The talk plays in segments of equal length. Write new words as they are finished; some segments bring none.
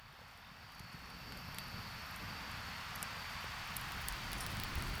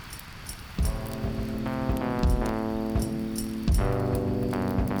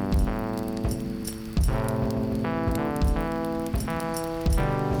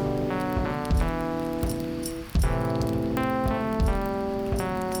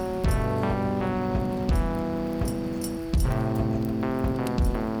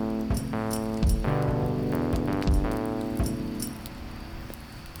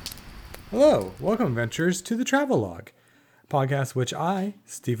Hello, welcome adventurers to the Travelogue, a podcast which I,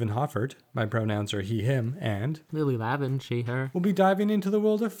 Stephen Hoffert, my pronouns are he, him, and Lily Lavin, she, her. will be diving into the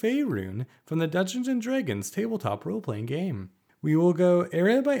world of Faerun from the Dungeons & Dragons tabletop role-playing game. We will go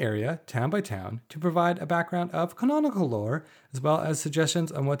area by area, town by town, to provide a background of canonical lore, as well as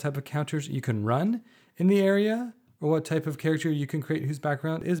suggestions on what type of counters you can run in the area, or what type of character you can create whose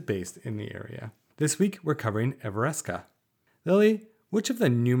background is based in the area. This week, we're covering Evereska. Lily, which of the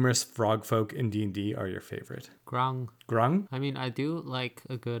numerous frog folk in D&D are your favorite? Grung. Grung? I mean, I do like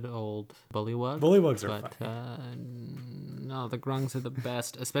a good old bullywug. Bullywugs are but, fun. no, the grungs are the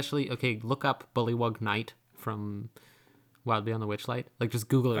best. Especially, okay, look up Bullywug Knight from Wild Beyond the Witchlight. Like, just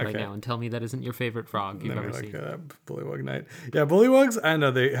Google it right now and tell me that isn't your favorite frog you've ever seen. Bullywug Knight. Yeah, Bullywugs, I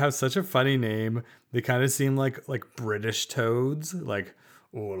know, they have such a funny name. They kind of seem like British toads. Like,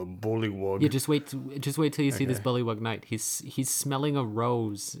 oh, a bullywug. Yeah, just wait till you see this Bullywug Knight. He's smelling a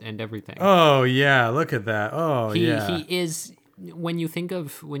rose and everything. Oh yeah, look at that. Oh yeah. He is. When you think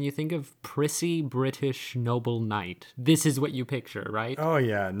of prissy British noble knight, this is what you picture, right? Oh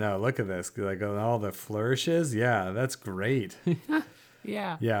yeah, no, look at this. Like all the flourishes. Yeah, that's great.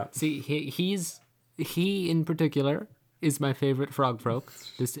 Yeah. Yeah. See, he in particular is my favorite frog folk.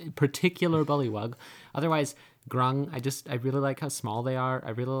 This particular bullywug. Otherwise, grung, I really like how small they are.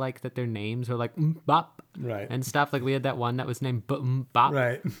 I really like that their names are like bop, Right. and stuff. Like we had that one that was named bop.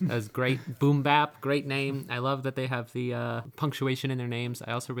 Right. That was great. Boom bap, great name. I love that they have the punctuation in their names.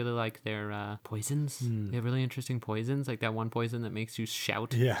 I also really like their poisons. They have really interesting poisons, like that one poison that makes you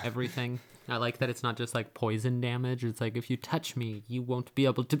shout everything. I like that it's not just like poison damage. It's like, if you touch me, you won't be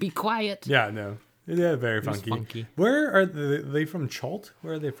able to be quiet. Yeah, no. Yeah, very funky. Where are they from? Chult?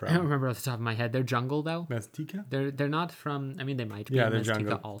 Where are they from? I don't remember off the top of my head. They're jungle though. Mestika? They're not from. I mean, they might be Yeah, in they're Mestika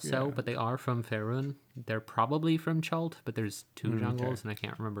jungle. also, but they are from Faerun. They're probably from Chult, but there's two jungles, and I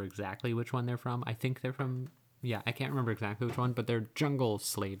can't remember exactly which one they're from. I think they're from. Yeah, I can't remember exactly which one, but they're jungle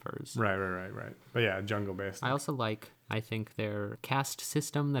slavers. Right. But yeah, jungle based. I also I think their caste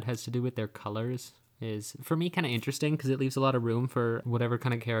system that has to do with their colors is, for me, kind of interesting because it leaves a lot of room for whatever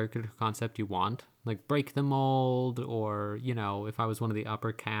kind of character concept you want. Like break the mold, or, if I was one of the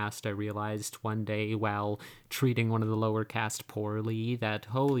upper caste, I realized one day while treating one of the lower caste poorly that,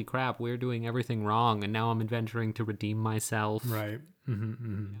 holy crap, we're doing everything wrong, and now I'm adventuring to redeem myself. Right.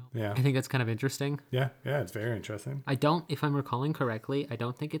 Yeah. I think that's kind of interesting. Yeah, it's very interesting. If I'm recalling correctly, I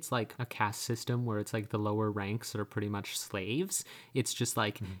don't think it's like a caste system where it's like the lower ranks are pretty much slaves. It's just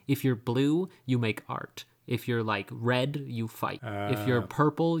like, if you're blue, you make art. If you're like red, you fight. If you're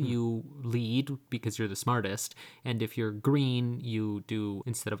purple, you lead because you're the smartest. And if you're green, you do,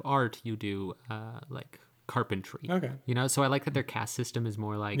 instead of art, you do like carpentry. Okay. So I like that their caste system is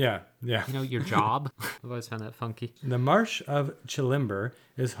more like, Yeah. your job. I've always found that funky. The Marsh of Chilimber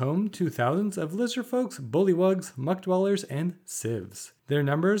is home to thousands of lizardfolks, bullywugs, muck dwellers, and civs. Their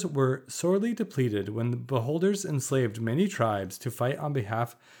numbers were sorely depleted when the beholders enslaved many tribes to fight on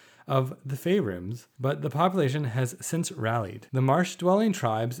behalf of the Faerums, but the population has since rallied. The marsh-dwelling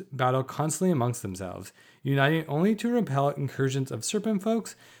tribes battle constantly amongst themselves, uniting only to repel incursions of serpent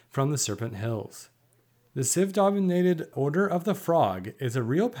folks from the Serpent Hills. The Civ-dominated Order of the Frog is a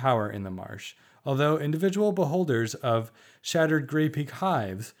real power in the marsh, although individual beholders of shattered Grey Peak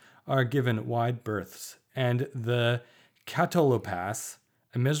hives are given wide berths, and the Catolopas,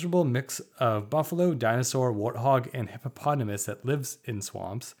 a miserable mix of buffalo, dinosaur, warthog, and hippopotamus that lives in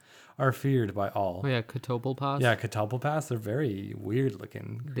swamps, are feared by all. Oh yeah, Catoblepas. Yeah, Catoblepas, they're very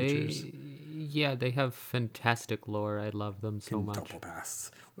weird-looking creatures. They have fantastic lore. I love them so much. Catoblepas.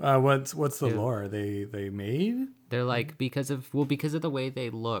 What's the lore? They made? They're like, because of the way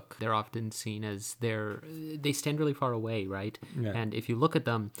they look, they're often seen as they stand really far away, right? Yeah. And if you look at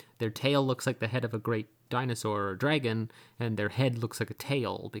them, their tail looks like the head of a great dinosaur or dragon, and their head looks like a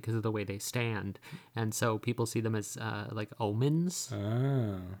tail because of the way they stand. And so people see them as like omens.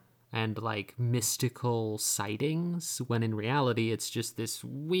 Oh. And like mystical sightings, when in reality it's just this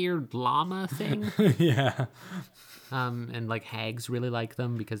weird llama thing. Yeah. And like hags really like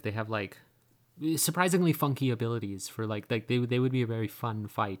them because they have like surprisingly funky abilities for like they would be a very fun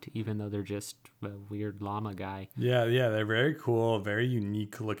fight, even though they're just a weird llama guy. Yeah, they're very cool, very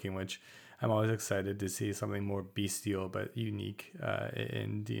unique looking, which I'm always excited to see something more bestial but unique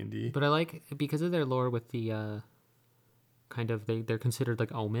in D&D. But I like, because of their lore with the kind of, they're considered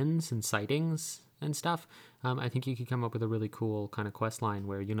like omens and sightings and stuff. I think you could come up with a really cool kind of quest line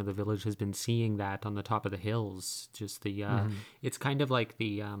where, the village has been seeing that on the top of the hills. Just the, it's kind of like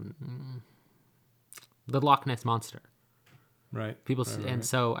the Loch Ness Monster. Right. People, and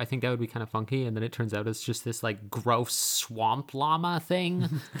so I think that would be kind of funky. And then it turns out it's just this like gross swamp llama thing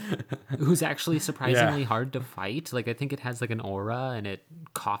who's actually surprisingly hard to fight. Like I think it has like an aura and it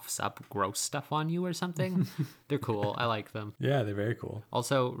coughs up gross stuff on you or something. They're cool. I like them. Yeah, they're very cool.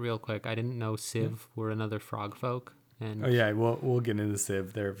 Also, real quick, I didn't know Civ were another frog folk. And Oh yeah, we'll get into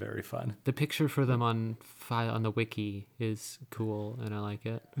Civ. They're very fun. the picture for them on the wiki is cool, and I like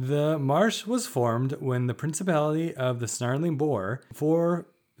it. The marsh was formed when the Principality of the Snarling Boar,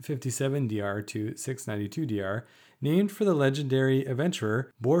 457 DR to 692 DR, named for the legendary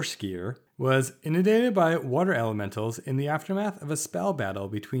adventurer Borskir, was inundated by water elementals in the aftermath of a spell battle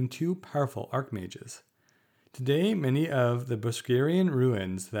between two powerful archmages. Today, many of the Borskirian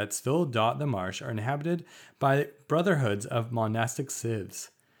ruins that still dot the marsh are inhabited by brotherhoods of monastic civs.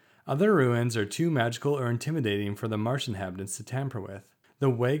 Other ruins are too magical or intimidating for the marsh inhabitants to tamper with. The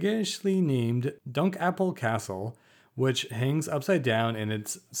waggishly named Dunkapple Castle, which hangs upside down in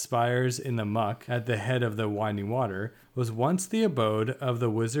its spires in the muck at the head of the winding water, was once the abode of the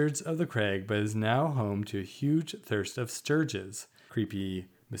wizards of the crag, but is now home to a huge thirst of sturges. Creepy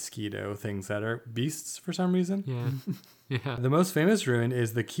mosquito things that are beasts for some reason. Yeah. The most famous ruin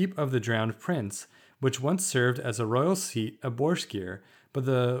is the Keep of the Drowned Prince, which once served as a royal seat of Borskir, but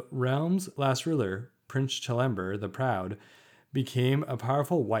the realm's last ruler, Prince Chalember the Proud, became a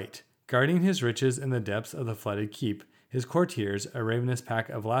powerful wight. Guarding his riches in the depths of the flooded keep, his courtiers, a ravenous pack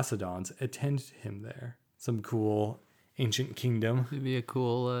of Lacedons, attend him there. Some cool ancient kingdom. It'd be a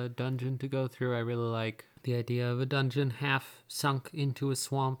cool dungeon to go through. I really like the idea of a dungeon half sunk into a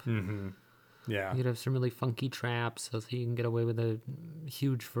swamp. Yeah. You'd have some really funky traps so you can get away with a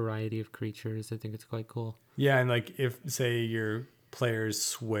huge variety of creatures. I think it's quite cool. Yeah, and like if, say, your players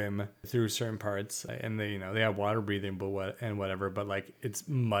swim through certain parts and they have water breathing and whatever, but like it's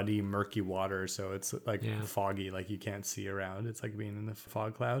muddy, murky water, so it's like foggy, like you can't see around. It's like being in the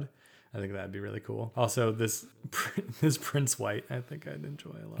fog cloud. I think that'd be really cool. Also, this Prince White, I think I'd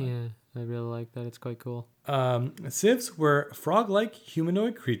enjoy a lot. Yeah, I really like that. It's quite cool. Civs were frog-like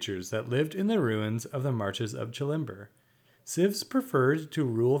humanoid creatures that lived in the ruins of the marches of Chalimber. Civs preferred to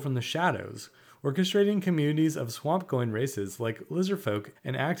rule from the shadows, orchestrating communities of swamp-going races like lizardfolk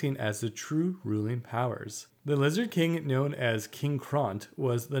and acting as the true ruling powers. The lizard king, known as King Kront,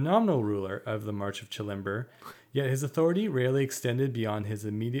 was the nominal ruler of the March of Chalimber, yet his authority rarely extended beyond his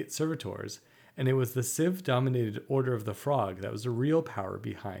immediate servitors, and it was the Civ-dominated Order of the Frog that was the real power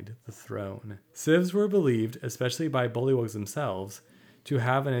behind the throne. Civs were believed, especially by bullywugs themselves, to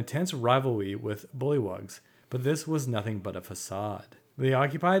have an intense rivalry with bullywugs, but this was nothing but a facade. They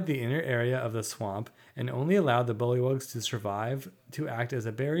occupied the inner area of the swamp and only allowed the bullywugs to survive to act as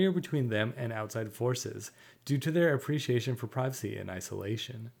a barrier between them and outside forces, due to their appreciation for privacy and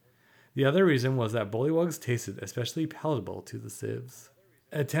isolation. The other reason was that bullywugs tasted especially palatable to the civs.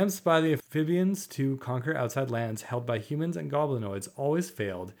 Attempts by the amphibians to conquer outside lands held by humans and goblinoids always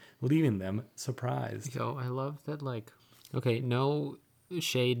failed, leaving them surprised. Yo, I love that, like, okay, no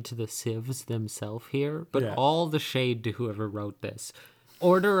shade to the civs themselves here, but all the shade to whoever wrote this.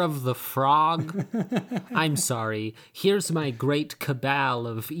 Order of the Frog? I'm sorry. Here's my great cabal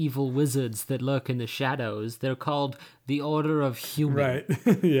of evil wizards that lurk in the shadows. They're called the Order of Human.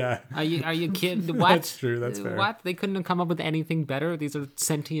 Right. Yeah. Are you kidding? What? That's true. That's fair. What? They couldn't have come up with anything better? These are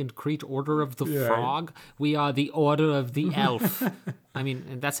sentient creatures. Order of the Frog? We are the Order of the Elf. I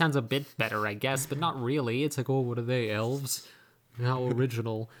mean, that sounds a bit better, I guess, but not really. It's like, oh, what are they, elves? How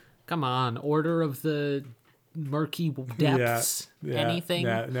original. Come on. Order of the murky depths. Anything?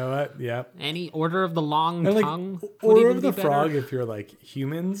 Any Order of the Long Tongue? Order of the Frog, if you're like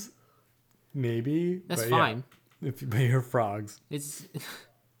humans, maybe. That's fine. But you're frogs. It's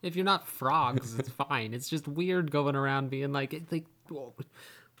if you're not frogs, it's fine. It's just weird going around being like,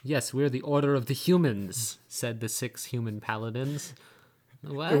 yes, we're the Order of the Humans, said the 6 human paladins.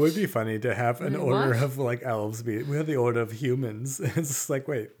 What? It would be funny to have an order of like elves be. We have the Order of Humans. It's just like,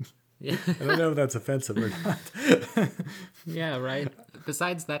 wait. Yeah. I don't know if that's offensive or not. Yeah, right.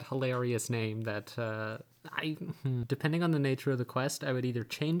 Besides that hilarious name that depending on the nature of the quest, I would either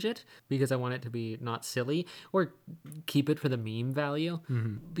change it because I want it to be not silly or keep it for the meme value.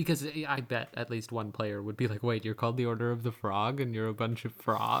 Because I bet at least one player would be like, wait, you're called the Order of the Frog and you're a bunch of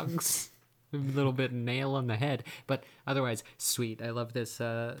frogs? little bit nail on the head, but otherwise sweet. I love this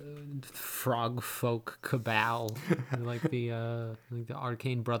frog folk cabal, like the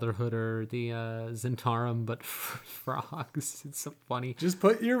Arcane Brotherhood or the Zentarum, but frogs. It's so funny. Just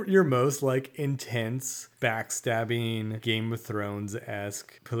put your most like intense backstabbing Game of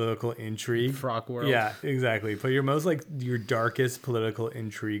Thrones-esque political intrigue. Frog world. Yeah, exactly. Put your most like your darkest political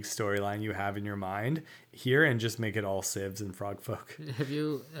intrigue storyline you have in your mind here and just make it all civs and frog folk. Have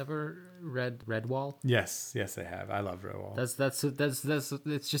you ever read Redwall? Yes, I have. I love Redwall. That's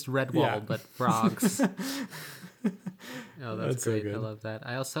it's just Redwall, Yeah. but frogs. Oh, that's so great. good. I love that.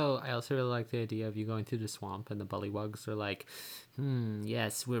 I also really like the idea of you going through the swamp and the bullywugs are like,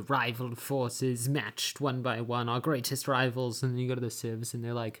 yes, we're rival forces matched one by one, our greatest rivals. And then you go to the civs and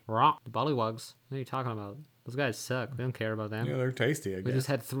they're like, rah, the bullywugs. What are you talking about? Those guys suck. We don't care about them. Yeah, they're tasty, I guess.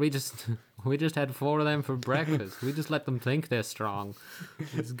 We just had 4 of them for breakfast. We just let them think they're strong.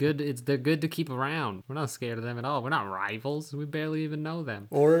 It's good. They're good to keep around. We're not scared of them at all. We're not rivals. We barely even know them.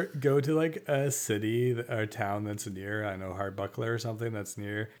 Or go to like a city or town that's near, I know, Hardbuckler or something that's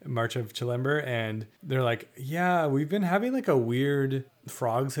near March of Chilimber, and they're like, yeah, we've been having like a weird,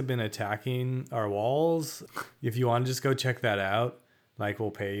 frogs have been attacking our walls. If you want to just go check that out, like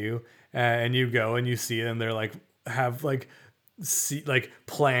we'll pay you. And you go and you see them, they're like, have like,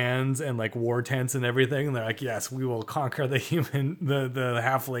 plans and like war tents and everything, and they're like, yes, we will conquer the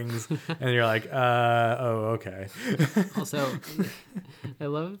halflings. And you're like, oh, okay. Also, I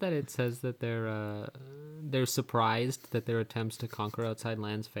love that it says that they're surprised that their attempts to conquer outside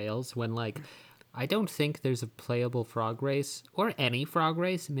lands fails, when like I don't think there's a playable frog race or any frog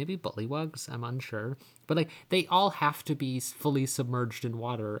race, maybe bullywugs, I'm unsure, but like they all have to be fully submerged in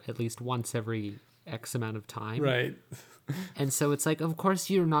water at least once every X amount of time. Right. And so it's like, of course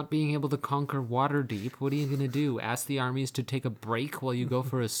you're not being able to conquer Waterdeep. What are you going to do? Ask the armies to take a break while you go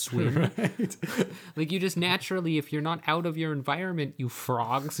for a swim? Right. Like, you just naturally, if you're not out of your environment, you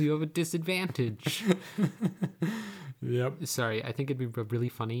frogs, you have a disadvantage. Yep. Sorry, I think it'd be really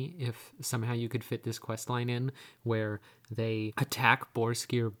funny if somehow you could fit this quest line in where they attack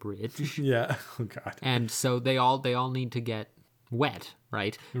Borskir Bridge. Yeah. Oh God. And so they all need to get wet,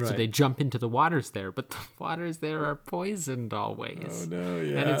 right? So Right. they jump into the waters there, but the waters there are poisoned always. Oh no.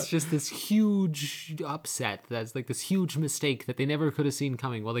 Yeah. And it's just this huge upset. That's like this huge mistake that they never could have seen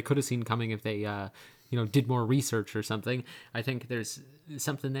coming. Well, they could have seen coming if they, did more research or something. I think there's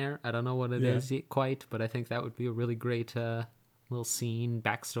something there. I don't know what it is quite, but I think that would be a really great little scene,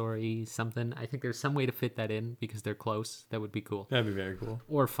 backstory, something. I think there's some way to fit that in because they're close. That would be cool. That'd be very cool.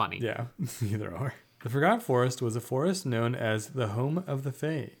 Or funny. Yeah. Either or. The Forgotten Forest was a forest known as the home of the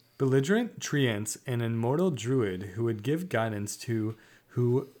Fae. Belligerent treants, an immortal druid who would give guidance to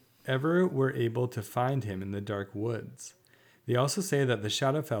whoever were able to find him in the dark woods. They also say that the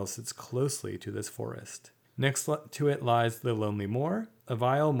Shadowfell sits closely to this forest. Next to it lies the Lonely Moor, a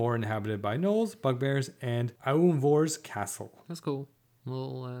vile moor inhabited by gnolls, bugbears, and Aumvor's castle. That's cool.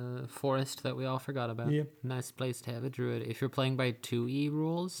 Little forest that we all forgot about. Yeah. Nice place to have a druid. If you're playing by 2E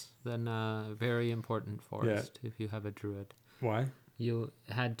rules, then very important forest if you have a druid. Why? You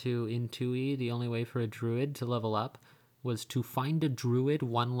had to, in 2E, the only way for a druid to level up was to find a druid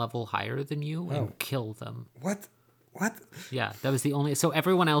 1 level higher than you and kill them. What? Yeah, that was the only... So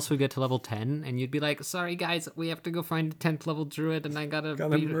everyone else would get to level 10, and you'd be like, sorry guys, we have to go find a 10th level druid, and I gotta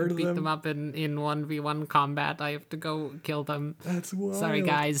beat them up in 1v1 combat. I have to go kill them. That's wild. Sorry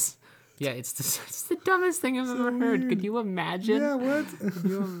guys. Yeah, it's the dumbest thing I've ever heard. Could you imagine? Yeah, what?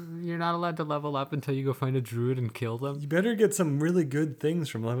 You're not allowed to level up until you go find a druid and kill them. You better get some really good things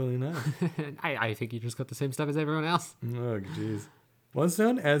from leveling up. I think you just got the same stuff as everyone else. Oh, jeez. Once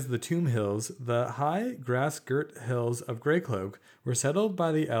known as the Tomb Hills, the high grass-girt hills of Greycloak were settled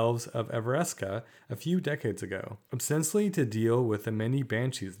by the elves of Evereska a few decades ago, ostensibly to deal with the many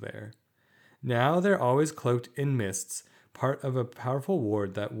banshees there. Now they're always cloaked in mists, part of a powerful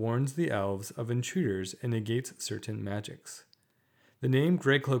ward that warns the elves of intruders and negates certain magics. The name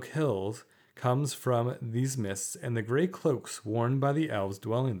Greycloak Hills comes from these mists and the grey cloaks worn by the elves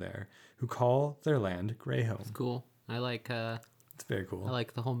dwelling there, who call their land Greyhome. Cool. I like... It's very cool. I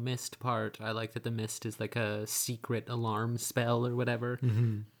like the whole mist part. I like that the mist is like a secret alarm spell or whatever.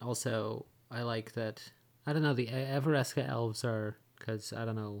 Mm-hmm. Also, I like that... I don't know, the Evereska elves are... Because I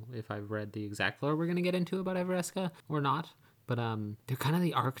don't know if I've read the exact lore we're going to get into about Evereska or not. But they're kind of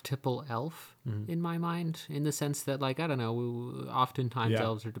the archetypal elf in my mind, in the sense that, like, I don't know, oftentimes Yeah.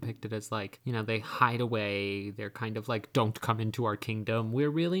 elves are depicted as, like, you know, they hide away. They're kind of like, don't come into our kingdom.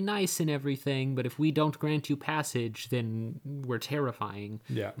 We're really nice and everything, but if we don't grant you passage, then we're terrifying.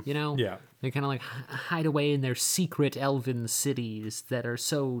 Yeah. You know? Yeah. They kind of like hide away in their secret elven cities that are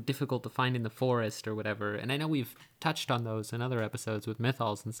so difficult to find in the forest or whatever. And I know we've touched on those in other episodes with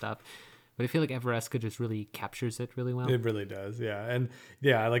Mythols and stuff, but I feel like Evereska just really captures it really well. It really does. Yeah. And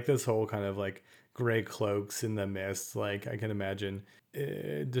yeah, I like this whole kind of like gray cloaks in the mist. Like I can imagine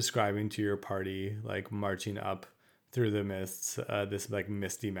describing to your party, like marching up through the mists, this like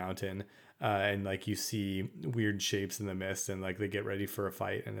misty mountain. And like you see weird shapes in the mist and like they get ready for a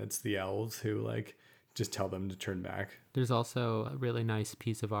fight. And it's the elves who like just tell them to turn back. There's also a really nice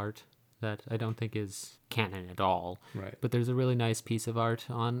piece of art that I don't think is canon at all. Right. But there's a really nice piece of art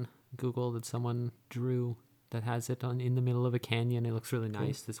on Google that someone drew that has it on in the middle of a canyon. It looks really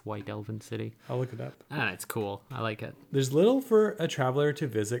nice, this white elven city. I'll look it up. It's cool. I like it. There's little for a traveler to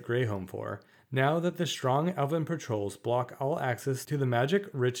visit Greyhome for, now that the strong elven patrols block all access to the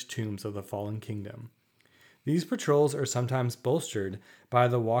magic-rich tombs of the Fallen Kingdom. These patrols are sometimes bolstered by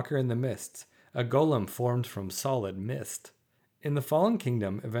the Walker in the Mists, a golem formed from solid mist. In the Fallen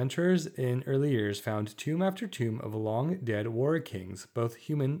Kingdom, adventurers in early years found tomb after tomb of long-dead warrior kings, both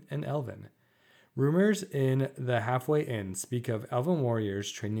human and elven. Rumors in the Halfway Inn speak of elven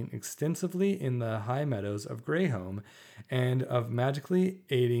warriors training extensively in the high meadows of Greyhome and of magically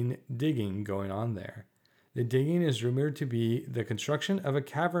aiding digging going on there. The digging is rumored to be the construction of a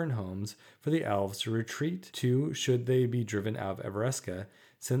cavern homes for the elves to retreat to should they be driven out of Evereska,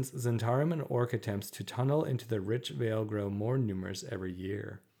 since Zentarum and Orc attempts to tunnel into the rich vale grow more numerous every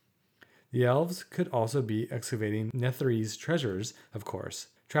year. The elves could also be excavating Netheri's treasures, of course.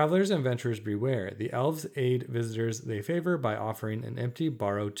 Travelers and adventurers beware. The elves aid visitors they favor by offering an empty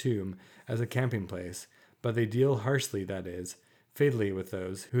borrowed tomb as a camping place, but they deal harshly, that is, fatally with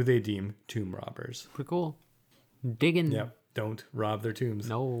those who they deem tomb robbers. Pretty cool. Digging. Yep, don't rob their tombs.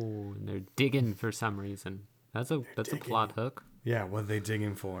 No, they're digging for some reason. That's a plot hook. Yeah, what are they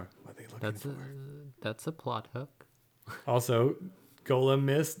digging for? What are they looking for? That's a plot hook. Also, Golem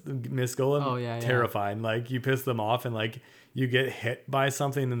Mist Golem, Oh, yeah. terrifying. Like, you piss them off and, like, you get hit by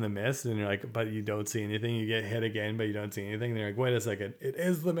something in the mist and you're like, but you don't see anything. You get hit again, but you don't see anything. And they're like, wait a second, it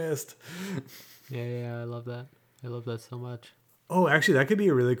is the mist. Yeah, I love that. I love that so much. Oh, actually, that could be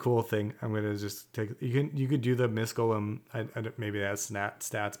a really cool thing. I'm gonna just take. You could do the mist golem. I maybe that has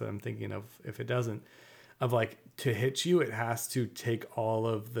stats, but I'm thinking of if it doesn't, of like to hit you, it has to take all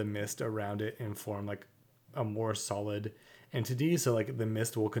of the mist around it and form like a more solid entity. So like the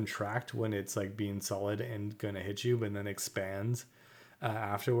mist will contract when it's like being solid and gonna hit you, but then expands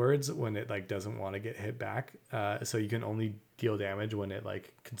afterwards when it like doesn't want to get hit back. So you can only deal damage when it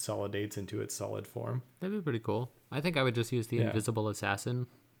like consolidates into its solid form. That'd be pretty cool. I think I would just use the invisible assassin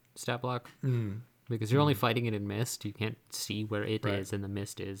stat block because you're only fighting it in mist. You can't see where it is and the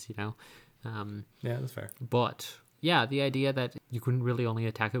mist is, you know. Yeah, that's fair. But yeah, the idea that you couldn't really only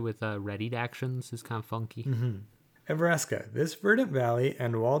attack it with readied actions is kind of funky. Evereska. This verdant valley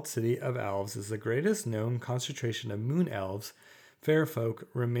and walled city of elves is the greatest known concentration of moon elves, fair folk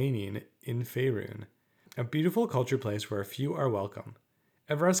remaining in Faerun. A beautiful culture place where few are welcome.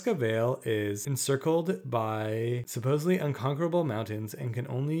 Evereska Vale is encircled by supposedly unconquerable mountains and can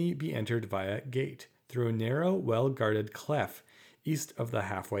only be entered via gate through a narrow, well-guarded cleft east of the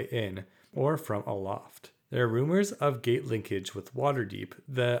Halfway Inn, or from a loft. There are rumors of gate linkage with Waterdeep,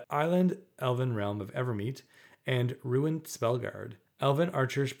 the island elven realm of Evermeet, and ruined Spellguard. Elven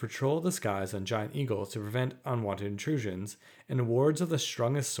archers patrol the skies on giant eagles to prevent unwanted intrusions, and wards of the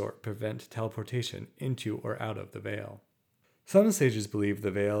strongest sort prevent teleportation into or out of the Vale. Some sages believe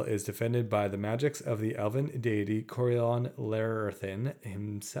the Vale is defended by the magics of the elven deity Coriolon Larethin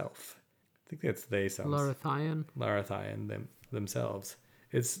himself. I think that's they sounds. Larethian themselves.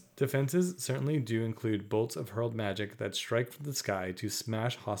 Its defenses certainly do include bolts of hurled magic that strike from the sky to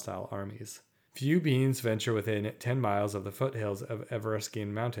smash hostile armies. Few beings venture within 10 miles of the foothills of Evereskian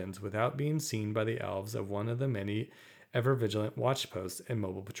mountains without being seen by the elves of one of the many ever-vigilant watchposts and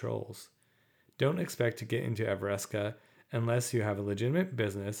mobile patrols. Don't expect to get into Evereska unless you have a legitimate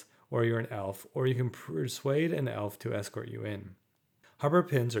business, or you're an elf, or you can persuade an elf to escort you in. Harbor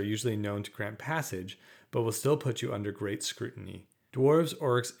pins are usually known to grant passage, but will still put you under great scrutiny. Dwarves,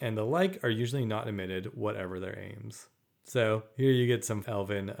 orcs, and the like are usually not admitted, whatever their aims. So, here you get some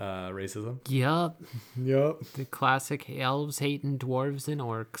elven racism. Yup. Yep. The classic elves hating dwarves and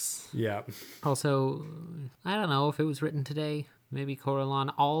orcs. Yep. Also, I don't know if it was written today, maybe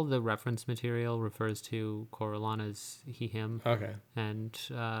Corellon. All the reference material refers to Corellon as he, him. Okay. And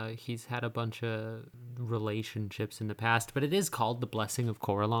he's had a bunch of relationships in the past, but it is called the Blessing of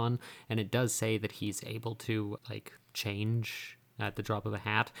Corellon, and it does say that he's able to like change at the drop of a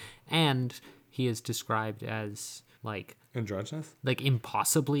hat, and he is described as like Androgynous?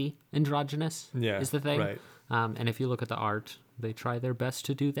 impossibly androgynous. Yeah, is the thing. right. And if you look at the art, they try their best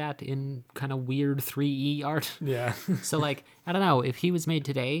to do that in kind of weird 3E art. Yeah. So like, I don't know, if he was made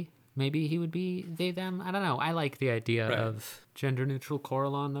today, maybe he would be they, them. I don't know. I like the idea Right. of gender neutral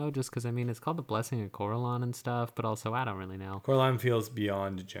Corellon though, just because I mean, it's called the Blessing of Corellon and stuff, but also I don't really know. Coraline feels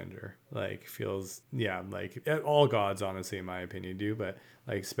beyond gender. Like, feels, yeah, like all gods, honestly, in my opinion, do, but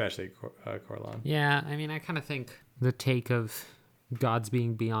like, especially Coraline. Yeah, I mean, I kind of think the take of gods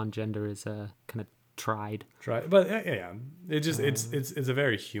being beyond gender is kind of tried. Try, but yeah, it just it's a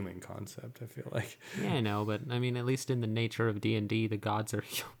very human concept. I feel like. Yeah, I know, but I mean, at least in the nature of D&D, the gods are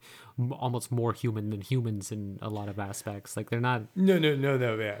almost more human than humans in a lot of aspects. Like they're not. No.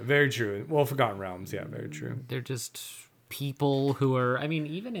 Yeah, very true. Well, Forgotten Realms, yeah, very true. They're just people who are. I mean,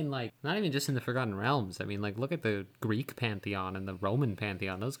 even in like not even just in the Forgotten Realms. I mean, like look at the Greek pantheon and the Roman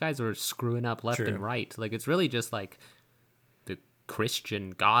pantheon. Those guys were screwing up left True. and right. Like it's really just like the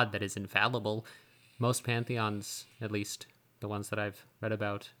Christian God that is infallible. Most pantheons, at least the ones that I've read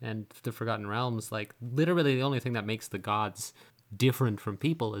about, and the Forgotten Realms, like literally the only thing that makes the gods different from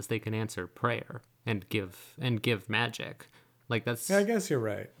people is they can answer prayer and give magic. Like that's. Yeah, I guess you're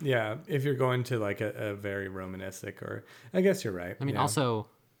right. Yeah, if you're going to like a very Romanistic, or I guess you're right. I mean, yeah. also,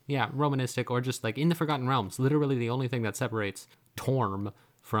 yeah, Romanistic or just like in the Forgotten Realms, literally the only thing that separates Torm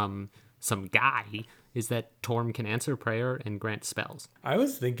from some guy is that Torm can answer prayer and grant spells. I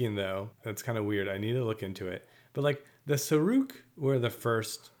was thinking though, that's kind of weird. I need to look into it. But like the Saruk were the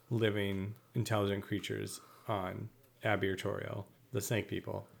first living intelligent creatures on Abbey Toriel, the snake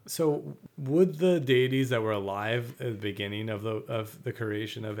people. So would the deities that were alive at the beginning of the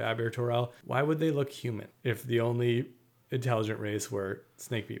creation of Abbey Toriel, why would they look human if the only intelligent race were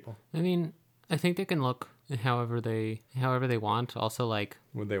snake people? I mean, I think they can look however they want. Also, like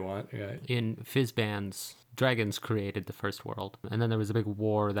Would they want? Yeah. in Fizban's, dragons created the first world, and then there was a big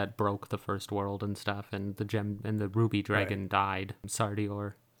war that broke the first world and stuff, and the ruby dragon died.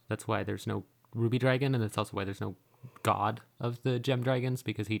 Sardior. That's why there's no ruby dragon, and that's also why there's no god of the gem dragons,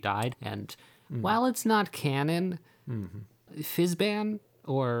 because he died. And while it's not canon, Fizban,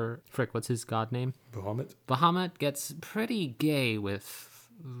 or frick, what's his god name? Bahamut gets pretty gay with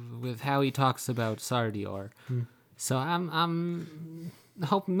how he talks about Sardior. So I'm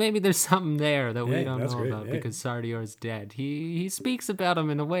hoping maybe there's something there that we don't know great. about Yeah. because Sardior's dead. He speaks about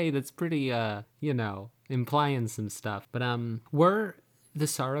him in a way that's pretty implying some stuff. But were the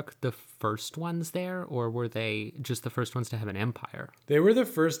Saruk the first ones there, or were they just the first ones to have an empire? They were the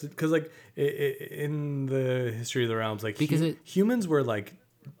first, because like in the history of the realms, like Because humans were like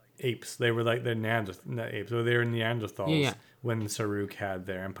apes. They were like the not apes, or they were Neanderthals when Saruk had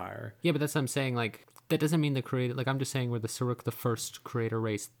their empire. Yeah, but that's what I'm saying. Like that doesn't mean the creator. Like I'm just saying, were the Saruk the first creator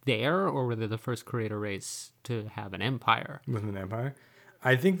race there, or were they the first creator race to have an empire? With an empire,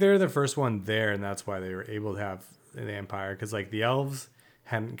 I think they're the first one there, and that's why they were able to have an empire. Because like the elves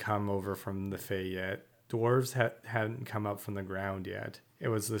hadn't come over from the Fae yet. Dwarves hadn't come up from the ground yet. It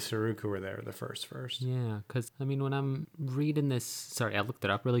was the Saruk who were there the first. Yeah, because, I mean, when I'm reading this... Sorry, I looked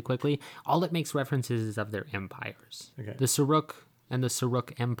it up really quickly. All it makes references is of their empires. Okay. The Saruk and the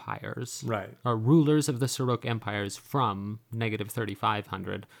Saruk empires Right. are rulers of the Saruk empires from negative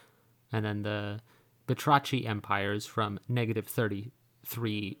 3500. And then the Batrachi empires from negative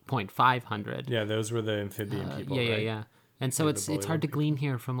 33.500. Yeah, those were the amphibian people. Right? Yeah. And so it's hard to glean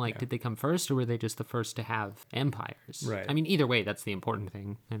here from like, did they come first or were they just the first to have empires? Right. I mean, either way, that's the important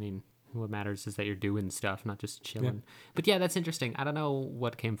thing. I mean, what matters is that you're doing stuff, not just chilling. But yeah, that's interesting. I don't know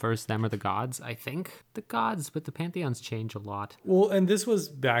what came first, them or the gods. I think the gods, but the pantheons change a lot. Well, and this was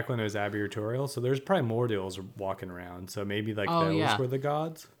back when it was Abbey Toriel, so there's primordials walking around. So maybe like those were the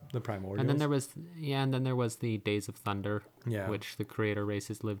gods, the primordials. And then there was the Days of Thunder, which the creator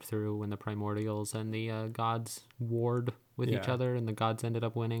races lived through when the primordials and the gods warred with each other, and the gods ended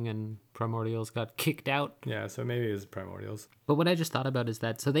up winning, and primordials got kicked out. Yeah, so maybe it was primordials. But what I just thought about is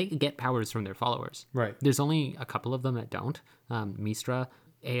that, so they get powers from their followers. Right. There's only a couple of them that don't. Mistra,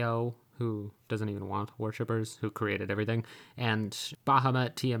 Ao, who doesn't even want worshippers, who created everything, and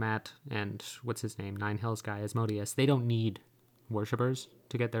Bahamut, Tiamat, and what's his name, Nine Hells guy, Asmodeus. They don't need worshippers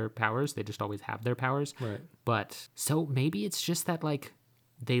to get their powers. They just always have their powers. Right. But so maybe it's just that like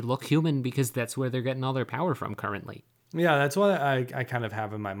they look human because that's where they're getting all their power from currently. Yeah, that's what I kind of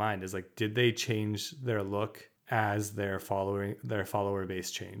have in my mind is like, did they change their look as their follower base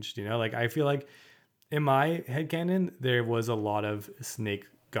changed. Like I feel like in my headcanon, there was a lot of snake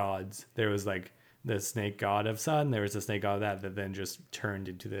gods. There was like the snake god of sun, there was the snake god of that then just turned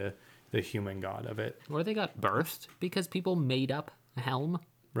into the human god of it. Or they got birthed because people made up a helm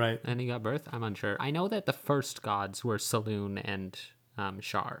Right. and he got birthed. I'm unsure. I know that the first gods were Saloon and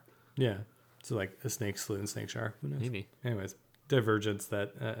Shar. Yeah. So like a snake slew snake Shar. Who knows? Maybe. Anyways, divergence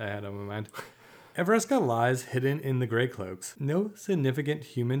that I had on my mind. Evereska lies hidden in the Grey Cloaks. No significant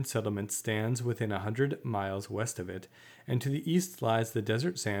human settlement stands within 100 miles west of it, and to the east lies the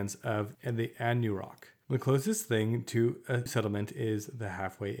desert sands of the Anurok. The closest thing to a settlement is the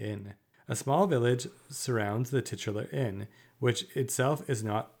Halfway Inn. A small village surrounds the titular inn, which itself is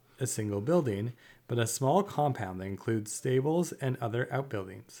not a single building, but a small compound that includes stables and other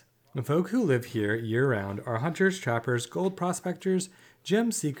outbuildings. The folk who live here year-round are hunters, trappers, gold prospectors,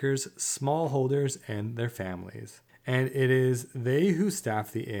 gem seekers, smallholders, and their families. And it is they who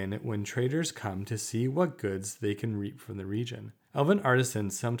staff the inn when traders come to see what goods they can reap from the region. Elven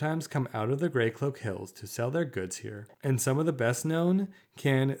artisans sometimes come out of the Greycloak Hills to sell their goods here, and some of the best known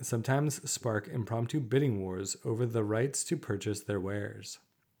can sometimes spark impromptu bidding wars over the rights to purchase their wares.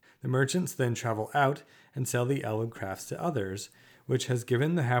 The merchants then travel out and sell the elven crafts to others, which has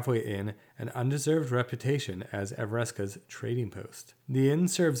given the Halfway Inn an undeserved reputation as Evereska's trading post. The inn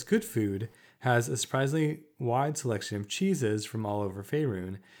serves good food, has a surprisingly wide selection of cheeses from all over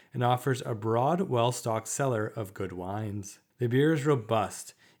Faerun, and offers a broad, well-stocked cellar of good wines. The beer is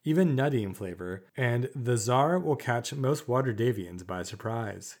robust, even nutty in flavor, and the Tsar will catch most Waterdavians by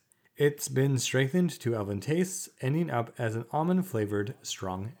surprise. It's been strengthened to elven tastes, ending up as an almond-flavored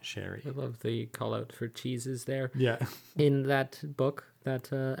strong sherry. I love the call out for cheeses there. Yeah. In that book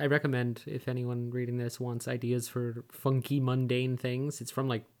that I recommend if anyone reading this wants ideas for funky, mundane things. It's from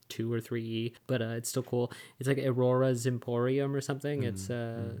like 2 or 3E, but it's still cool. It's like Aurora's Emporium or something. It's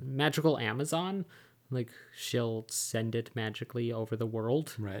magical Amazon. Like she'll send it magically over the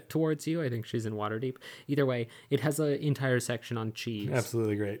world towards you. I think she's in Waterdeep. Either way, it has an entire section on cheese.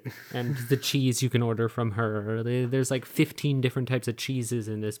 Absolutely great. And the cheese you can order from her. There's like 15 different types of cheeses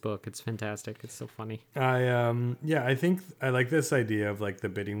in this book. It's fantastic. It's so funny. I think I like this idea of like the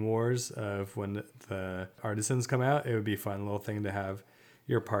bidding wars of when the artisans come out. It would be a fun little thing to have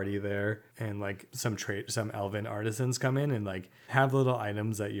your party there and like some elven artisans come in and like have little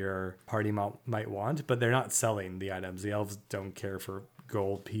items that your party might want, but they're not selling the items. The elves don't care for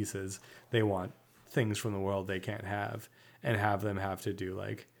gold pieces. They want things from the world they can't have, and have them have to do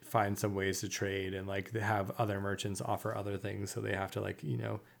like find some ways to trade and like have other merchants offer other things, so they have to like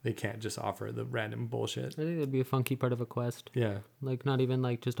they can't just offer the random bullshit. I think that'd be a funky part of a quest. Yeah, like not even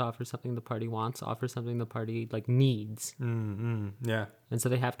like just offer something the party wants, offer something the party like needs. Yeah. And so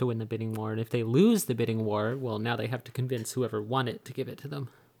they have to win the bidding war, and if they lose the bidding war, well, now they have to convince whoever won it to give it to them.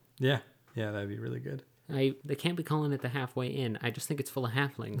 Yeah, that'd be really good. They can't be calling it the Halfway Inn. I just think it's full of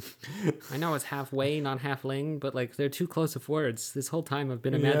halflings. I know it's halfway, not halfling, but like they're too close of words. This whole time I've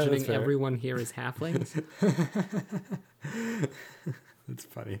been imagining everyone here is halflings. That's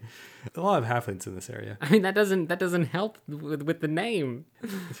funny. A lot of halflings in this area. I mean, that doesn't help with the name.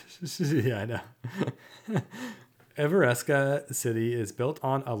 Yeah, I know. Evereska city is built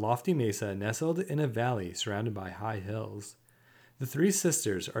on a lofty mesa nestled in a valley surrounded by high hills. The Three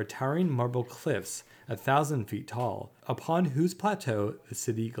Sisters are towering marble cliffs 1,000 feet tall, upon whose plateau the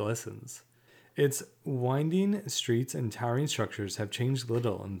city glistens. Its winding streets and towering structures have changed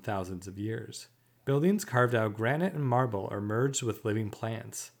little in thousands of years. Buildings carved out of granite and marble are merged with living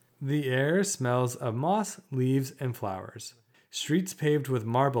plants. The air smells of moss, leaves, and flowers. Streets paved with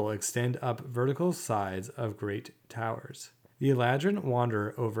marble extend up vertical sides of great towers. The Eladrin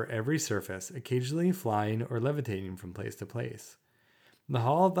wander over every surface, occasionally flying or levitating from place to place. The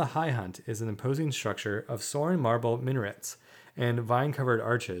Hall of the High Hunt is an imposing structure of soaring marble minarets and vine-covered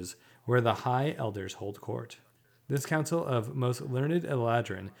arches where the High Elders hold court. This council of most learned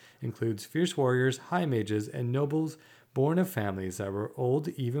Eladrin includes fierce warriors, high mages, and nobles born of families that were old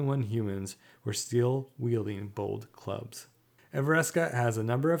even when humans were still wielding bold clubs. Evereska has a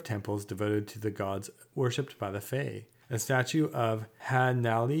number of temples devoted to the gods worshipped by the Fae. A statue of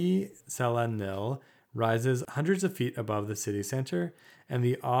Hanali Salanil rises hundreds of feet above the city center, and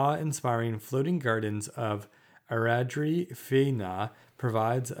the awe-inspiring floating gardens of Aradri Feina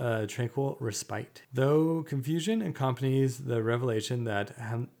provides a tranquil respite. Though confusion accompanies the revelation that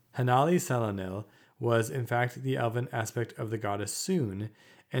Hanali Salanil was in fact the elven aspect of the goddess Soon,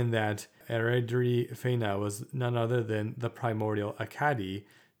 and that Aradri Feina was none other than the primordial Akkadi,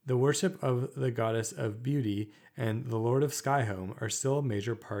 the worship of the goddess of beauty and the lord of Skyhome are still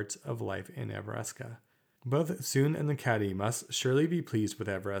major parts of life in Evereska. Both Soon and the caddy must surely be pleased with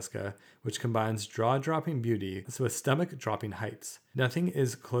Evereska, which combines jaw-dropping beauty with stomach-dropping heights. Nothing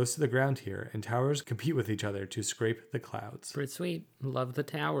is close to the ground here, and towers compete with each other to scrape the clouds. Pretty sweet. Love the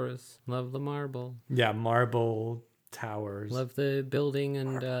towers. Love the marble. Yeah, marble towers. Love the building,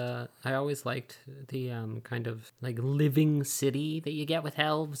 and I always liked the kind of like living city that you get with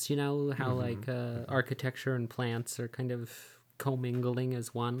elves, you know, how like architecture and plants are kind of commingling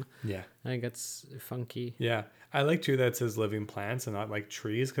as one. Yeah. I think it's funky. Yeah. I like too that it says living plants and not like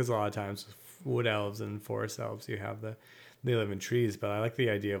trees, because a lot of times wood elves and forest elves, they live in trees, but I like the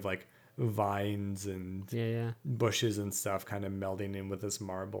idea of like vines and Yeah. bushes and stuff kind of melding in with this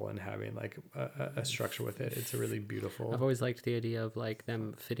marble and having like a structure with it. It's a really beautiful. I've always liked the idea of like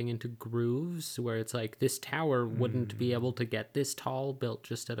them fitting into grooves where it's like this tower wouldn't be able to get this tall built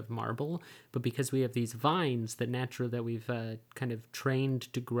just out of marble, but because we have these vines that we've kind of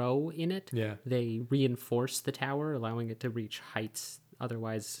trained to grow in it, Yeah. they reinforce the tower, allowing it to reach heights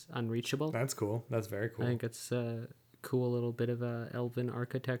otherwise unreachable. That's cool. That's very cool. I think it's cool little bit of elven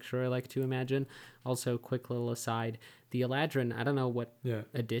architecture I like to imagine. Also, quick little aside, the Eladrin, I don't know what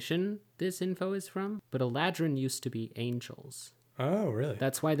edition this info is from, but Eladrin used to be angels. Oh, really?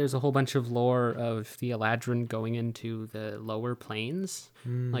 That's why there's a whole bunch of lore of the Eladrin going into the lower planes.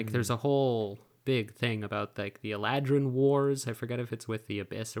 Like there's a whole big thing about like the Eladrin wars. I forget if it's with the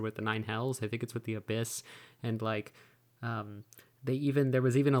Abyss or with the Nine Hells. I think it's with the Abyss. And like there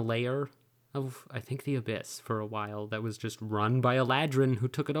was even a layer of, I think, the Abyss for a while that was just run by Eladrin, who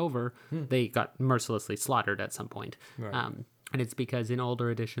took it over. They got mercilessly slaughtered at some point. Right. And it's because in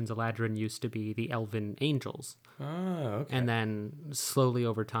older editions, Eladrin used to be the elven angels. Oh, okay. And then slowly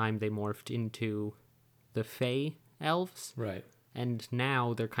over time, they morphed into the Fey elves. Right. And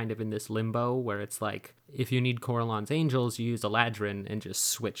now they're kind of in this limbo where it's like, if you need Corellon's angels, you use Eladrin and just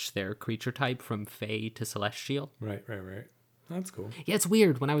switch their creature type from Fey to Celestial. Right. That's cool. Yeah, it's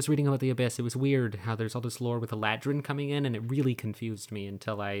weird. When I was reading about the Abyss, it was weird how there's all this lore with Eladrin coming in, and it really confused me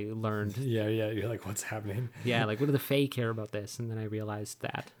until I learned. Yeah. You're like, what's happening? Yeah, like, what do the Fae care about this? And then I realized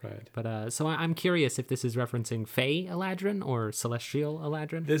that. Right. But, so I'm curious if this is referencing Fae Eladrin or Celestial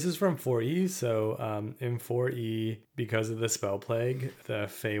Eladrin. This is from 4E, so in 4E, because of the spell plague, the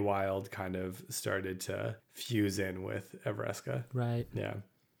Feywild kind of started to fuse in with Evereska. Right. Yeah.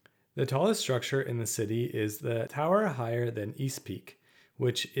 The tallest structure in the city is the tower higher than East Peak,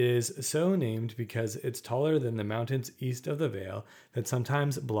 which is so named because it's taller than the mountains east of the Vale that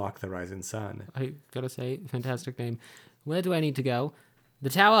sometimes block the rising sun. I gotta say, fantastic name. Where do I need to go? The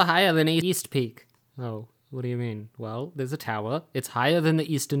tower higher than East Peak. Oh, what do you mean? Well, there's a tower. It's higher than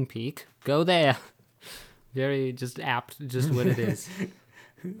the Eastern Peak. Go there. Very just apt, just what it is.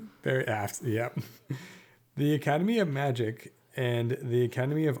 Very apt, yep. The Academy of Magic and the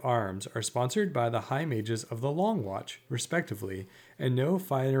Academy of Arms are sponsored by the High Mages of the Long Watch, respectively, and no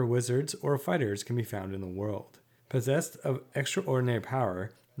finer wizards or fighters can be found in the world. Possessed of extraordinary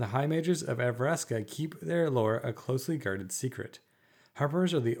power, the High Mages of Evereska keep their lore a closely guarded secret.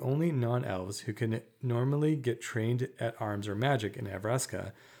 Harpers are the only non-elves who can normally get trained at arms or magic in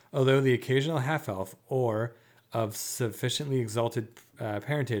Evereska, although the occasional half-elf or of sufficiently exalted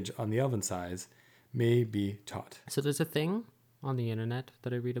parentage on the elven side may be taught. So there's a thing on the internet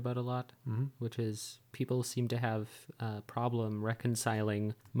that I read about a lot, which is people seem to have a problem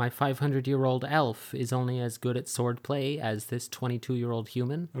reconciling my 500-year-old elf is only as good at swordplay as this 22-year-old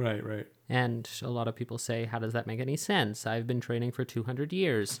human. Right. And a lot of people say, how does that make any sense? I've been training for 200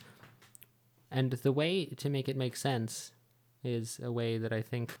 years. And the way to make it make sense is a way that I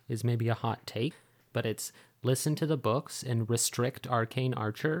think is maybe a hot take, but it's listen to the books and restrict Arcane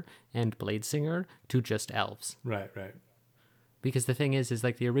Archer and Bladesinger to just elves. Right. Because the thing is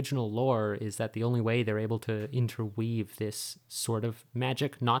like the original lore is that the only way they're able to interweave this sort of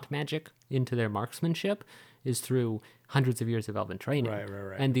magic, not magic, into their marksmanship is through hundreds of years of elven training.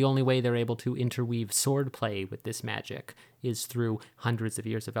 Right. And the only way they're able to interweave swordplay with this magic is through hundreds of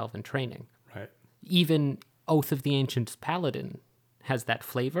years of elven training. Right. Even Oath of the Ancient Paladin has that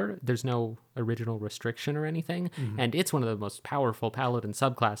flavor. There's no original restriction or anything. And it's one of the most powerful paladin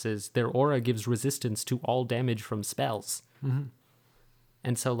subclasses. Their aura gives resistance to all damage from spells.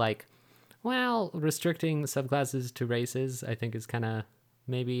 And so like, well, restricting subclasses to races, I think is kind of,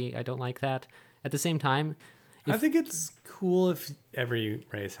 maybe I don't like that. At the same time, I think it's cool if every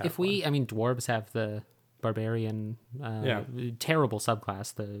race has one. I mean, dwarves have the barbarian, terrible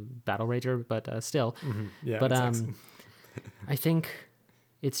subclass, the battle rager, but still. Yeah, but it's I think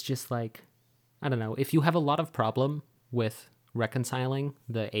it's just like, I don't know, if you have a lot of problem with reconciling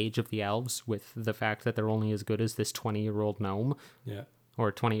the age of the elves with the fact that they're only as good as this 20-year-old gnome, Yeah.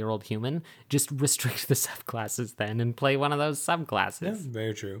 or 20-year-old human. Just restrict the subclasses then and play one of those subclasses. Yeah,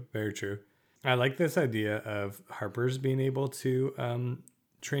 very true. Very true. I like this idea of Harpers being able to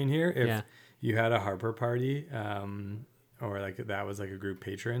train here. If you had a Harper party, or like that was like a group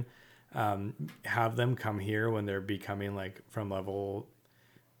patron, have them come here when they're becoming like from level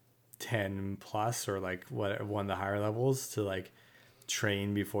 10 plus or like one of the higher levels to like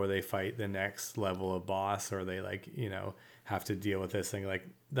train before they fight the next level of boss, or they like, you know, have to deal with this thing. Like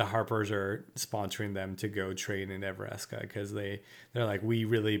the Harpers are sponsoring them to go train in Evereska because they're like, we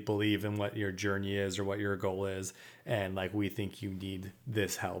really believe in what your journey is or what your goal is, and like we think you need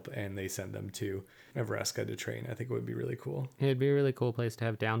this help, and they send them to Evereska to train. I think it would be really cool. It'd be a really cool place to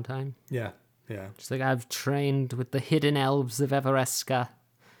have downtime. Yeah. Just like, I've trained with the hidden elves of Evereska.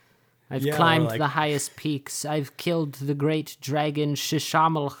 I've climbed the highest peaks. I've killed the great dragon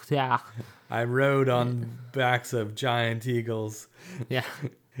Shishamalchah. I rode on backs of giant eagles. Yeah.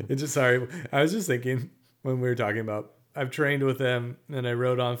 Sorry, I was just thinking when we were talking about I've trained with them and I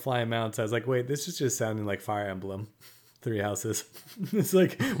rode on flying mounts. I was like, wait, this is just sounding like Fire Emblem. 3 houses. It's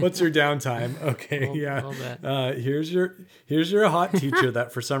like, what's your downtime? Okay, here's your hot teacher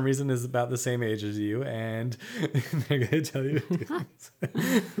that for some reason is about the same age as you, and they're gonna tell you to do things.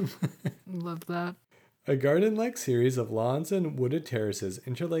 Love that. A garden-like series of lawns and wooded terraces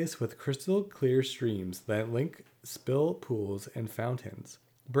interlace with crystal clear streams that link spill pools and fountains.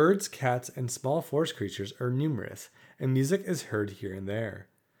 Birds, cats, and small forest creatures are numerous, and music is heard here and there.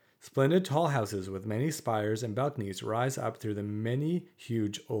 Splendid tall houses with many spires and balconies rise up through the many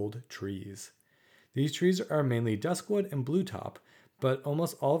huge old trees. These trees are mainly duskwood and bluetop, but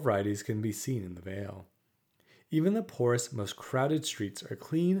almost all varieties can be seen in the vale. Even the poorest, most crowded streets are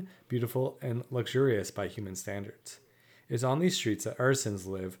clean, beautiful, and luxurious by human standards. It's on these streets that artisans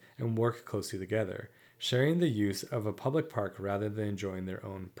live and work closely together, sharing the use of a public park rather than enjoying their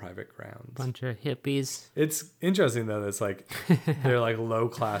own private grounds. Bunch of hippies. It's interesting though. It's like they're like low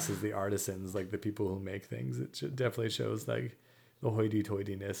class as the artisans, like the people who make things. It definitely shows like the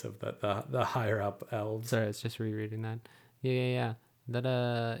hoity-toityness of the higher up elves. Sorry, I was just rereading that. Yeah. That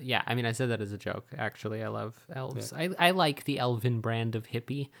I mean, I said that as a joke. Actually, I love elves. Yeah. I like the elven brand of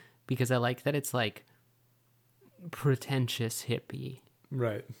hippie because I like that it's like pretentious hippie.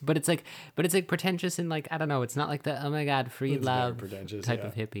 Right. But it's like pretentious and like, I don't know, it's not like the, oh my God, free love type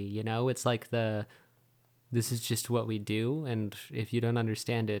of hippie, you know? It's like this is just what we do, and if you don't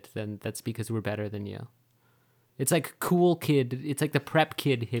understand it, then that's because we're better than you. It's like cool kid, it's like the prep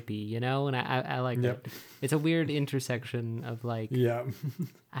kid hippie, you know? And I like it. It's a weird intersection of like,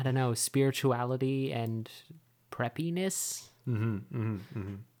 I don't know, spirituality and preppiness.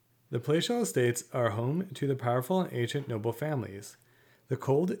 The palatial estates are home to the powerful and ancient noble families. The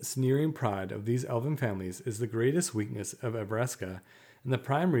cold, sneering pride of these elven families is the greatest weakness of Evereska, and the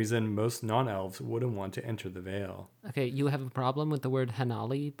prime reason most non-elves wouldn't want to enter the Vale. Okay, you have a problem with the word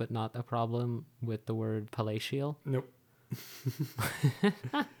Hanali, but not a problem with the word palatial? Nope.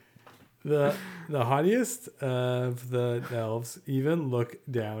 The haughtiest of the elves even look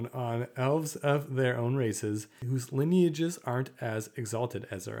down on elves of their own races whose lineages aren't as exalted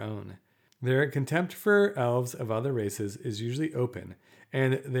as their own. Their contempt for elves of other races is usually open,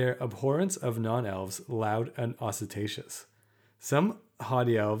 and their abhorrence of non-elves loud and ostentatious. Some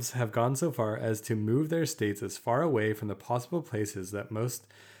haughty elves have gone so far as to move their states as far away from the possible places that most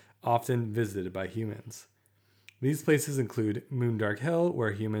often visited by humans. These places include Moondark Hill,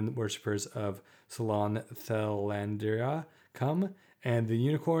 where human worshippers of Salon Thelandria come, and the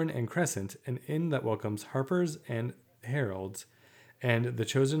Unicorn and Crescent, an inn that welcomes harpers and heralds, and the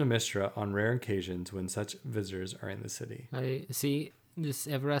Chosen of Mistra on rare occasions when such visitors are in the city. I see. Just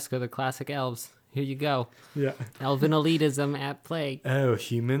Evereska, the classic elves. Here you go. Yeah. Elven elitism at play. Oh,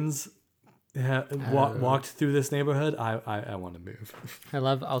 humans walked through this neighborhood. I want to move. I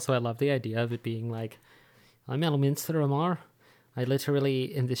love the idea of it being like, I'm Elminster Amar. I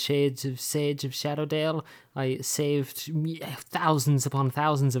literally, in the shades of Sage of Shadowdale, I saved thousands upon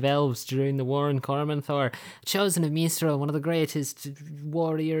thousands of elves during the war in Cormanthor. Chosen of Mistra, one of the greatest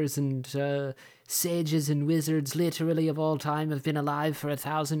warriors and sages and wizards literally of all time, have been alive for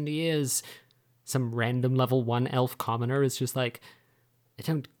 1,000 years. Some random level 1 elf commoner is just like, I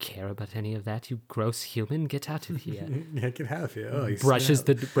don't care about any of that, you gross human. Get out of here. Yeah, get out of here. Oh, brushes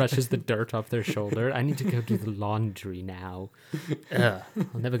the dirt off their shoulder. I need to go do the laundry now. Ugh,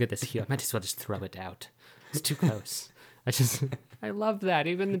 I'll never get this here. I might as well just throw it out. It's too close. I love that.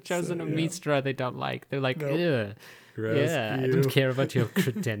 Even the Chosen of Mistra they don't like. They're like, ugh. Gross. Yeah, I don't care about your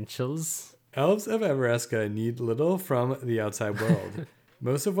credentials. Elves of Evereska need little from the outside world.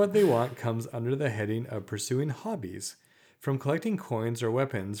 Most of what they want comes under the heading of pursuing hobbies. From collecting coins or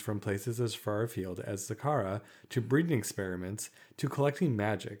weapons from places as far afield as Saqqara to breeding experiments to collecting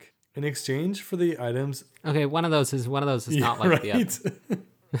magic. In exchange for the items, Okay, one of those is not like the other.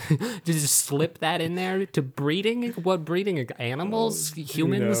 Did you just slip that in there to breeding? What breeding? Animals,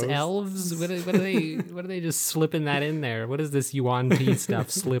 humans, knows? elves? What are they just slipping that in there? What is this Yuan Ti stuff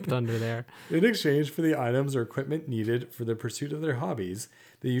slipped under there? In exchange for the items or equipment needed for the pursuit of their hobbies,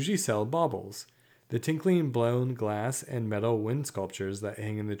 they usually sell baubles. The tinkling blown glass and metal wind sculptures that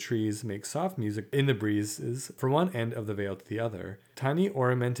hang in the trees make soft music in the breezes from one end of the vale to the other. Tiny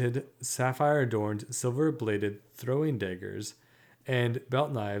ornamented, sapphire-adorned, silver-bladed throwing daggers and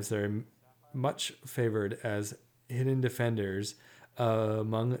belt knives that are much favored as hidden defenders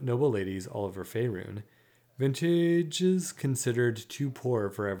among noble ladies all over Faerun. Vintages considered too poor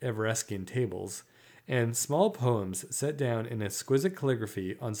for Everescan tables, and small poems set down in exquisite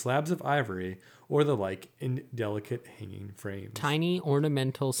calligraphy on slabs of ivory or the like in delicate hanging frames. Tiny,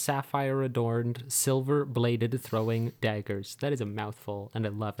 ornamental, sapphire-adorned, silver-bladed throwing daggers. That is a mouthful, and I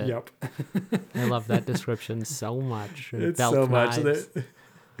love it. Yep. I love that description so much. And It's belt so much knives. that...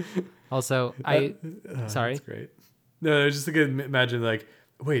 Also, sorry. That's great. No, just to imagine, like,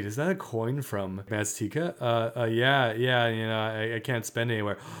 wait, is that a coin from Mazteca? Yeah, you know, I can't spend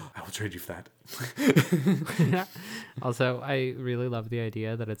anywhere. I will trade you for that. Also, I really love the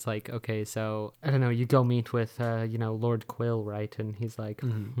idea that it's like, okay, so, I don't know, you go meet with, Lord Quill, right? And he's like,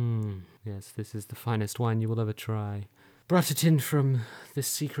 yes, this is the finest wine you will ever try. Brought it in from the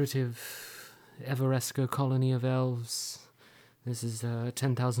secretive Evereska colony of elves. This is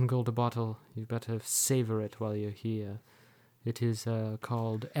 10,000 gold a bottle. You better savor it while you're here. It is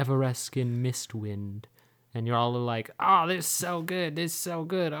called Evereskin Mistwind. And you're all like, oh, this is so good. This is so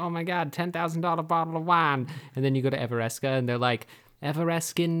good. Oh, my God, $10,000 bottle of wine. And then you go to Evereska, and they're like,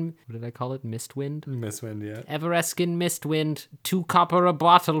 Evereskin, what did I call it? Mistwind? Mistwind, yeah. Evereskin Mistwind, 2 copper a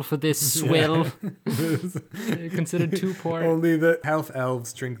bottle for this swill. Considered too poor. Only the half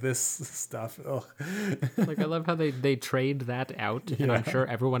elves drink this stuff. Ugh. Like, I love how they trade that out, and I'm sure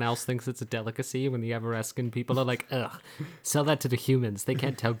everyone else thinks it's a delicacy when the Evereskin people are like, ugh, sell that to the humans. They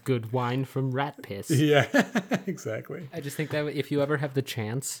can't tell good wine from rat piss. Yeah, exactly. I just think that if you ever have the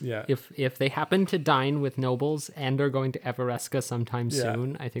chance, Yeah. if they happen to dine with nobles and are going to Evereska sometime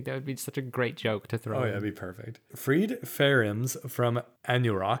soon, I think that would be such a great joke to throw in. That'd be perfect. Freed Ferims from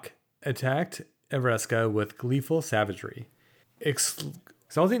Anurok attacked Evereska with gleeful savagery.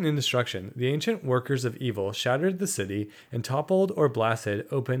 Exulting in destruction, the ancient workers of evil shattered the city and toppled or blasted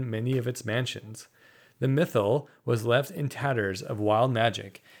open many of its mansions. The Mythal was left in tatters of wild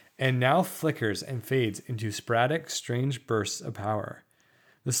magic, and now flickers and fades into sporadic, strange bursts of power.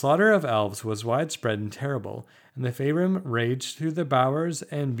 The slaughter of elves was widespread and terrible, and the Faerun raged through the bowers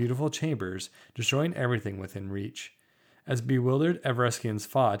and beautiful chambers, destroying everything within reach. As bewildered Evereskians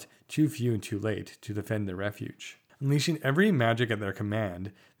fought, too few and too late, to defend their refuge. Unleashing every magic at their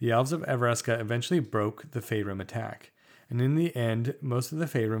command, the elves of Evereska eventually broke the Faerun attack, and in the end, most of the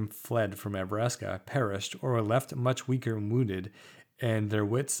Faerun fled from Evereska, perished, or were left much weaker and wounded, and their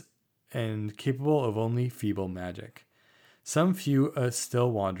wits and capable of only feeble magic. Some few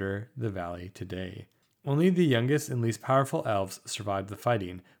still wander the valley today. Only the youngest and least powerful elves survived the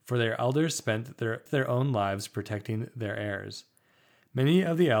fighting, for their elders spent their own lives protecting their heirs. Many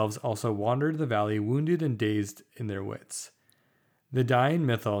of the elves also wandered the valley wounded and dazed in their wits. The dying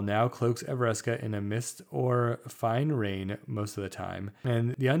Mythal now cloaks Evereska in a mist or fine rain most of the time,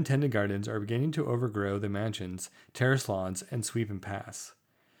 and the untended gardens are beginning to overgrow the mansions, terrace lawns, and sweep and pass.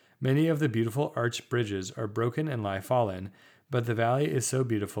 Many of the beautiful arched bridges are broken and lie fallen, but the valley is so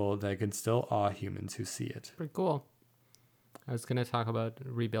beautiful that it can still awe humans who see it. Pretty cool. I was going to talk about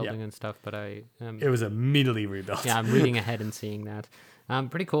rebuilding and stuff, but it was immediately rebuilt. Yeah, I'm reading ahead and seeing that.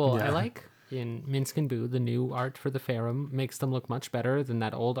 Pretty cool. Yeah. I like in Minsk and Boo, the new art for the Faerun makes them look much better than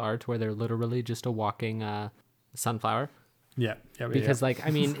that old art where they're literally just a walking sunflower. Yeah. Because like, I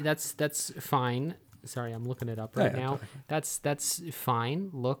mean, that's fine. Sorry, I'm looking it up right now. Totally. That's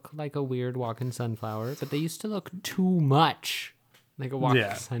fine. Look like a weird walking sunflower, but they used to look too much like a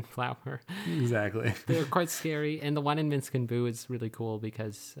walking sunflower. Exactly. They're quite scary, and the one in Minsk and Boo is really cool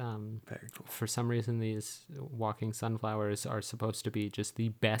because Very cool. for some reason these walking sunflowers are supposed to be just the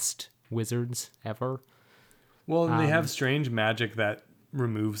best wizards ever. Well, they have strange magic that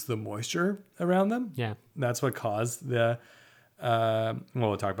removes the moisture around them. Yeah. That's what caused the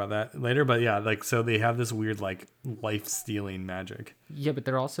we'll talk about that later, but yeah, like, so they have this weird like life-stealing magic. Yeah, but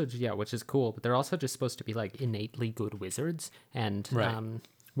they're also, which is cool, but they're also just supposed to be like innately good wizards, and Right.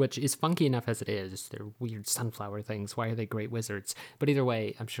 which is funky enough as it is. They're weird sunflower things. Why are they great wizards? But either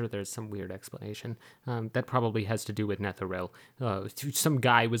way, I'm sure there's some weird explanation. That probably has to do with Netheril. Some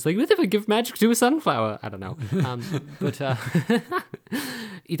guy was like, what if I give magic to a sunflower? I don't know. But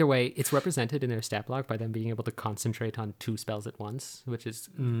either way, it's represented in their stat block by them being able to concentrate on 2 spells at once, which is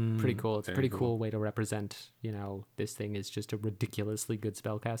pretty cool. It's a pretty cool way to represent, this thing is just a ridiculously good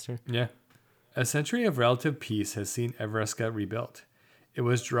spellcaster. Yeah. A century of relative peace has seen Evereska rebuilt. It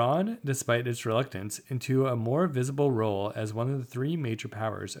was drawn, despite its reluctance, into a more visible role as one of the 3 major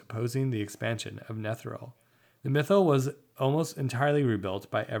powers opposing the expansion of Netheril. The Mythal was almost entirely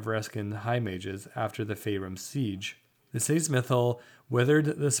rebuilt by Evereskan high mages after the Faerûn siege. The city's Mythal withered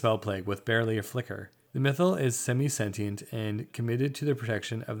the spell plague with barely a flicker. The Mythal is semi-sentient and committed to the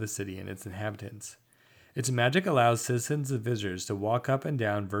protection of the city and its inhabitants. Its magic allows citizens and visitors to walk up and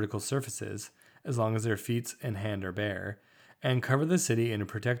down vertical surfaces, as long as their feet and hand are bare, and cover the city in a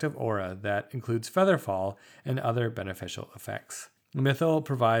protective aura that includes featherfall and other beneficial effects. The Mythal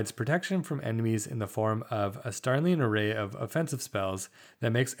provides protection from enemies in the form of a startling array of offensive spells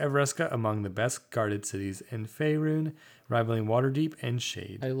that makes Evereska among the best guarded cities in Faerûn, rivaling Waterdeep and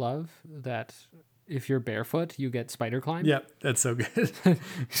Shade. I love that if you're barefoot, you get spider climb. Yep, that's so good.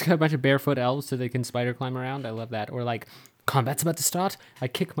 He's got a bunch of barefoot elves so they can spider climb around. I love that. Or like, combat's about to start. I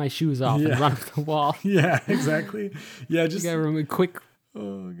kick my shoes off and run up the wall. Yeah, exactly. Yeah, just you gotta remove quick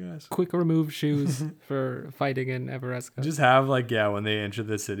remove shoes for fighting in Evereska. Just have when they enter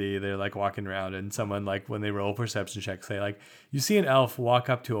the city, they're walking around, and someone when they roll perception checks, say you see an elf walk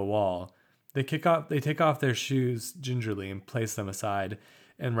up to a wall. They take off their shoes gingerly and place them aside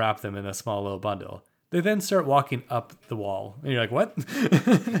and wrap them in a small little bundle. They then start walking up the wall, and you're like, what?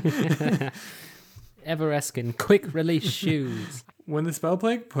 Evereskan quick release shoes. When the spell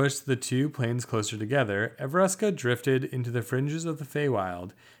plague pushed the 2 planes closer together, Evereska drifted into the fringes of the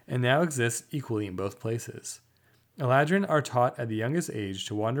Feywild and now exists equally in both places. Eladrin are taught at the youngest age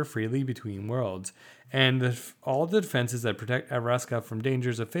to wander freely between worlds, and all the defenses that protect Evereska from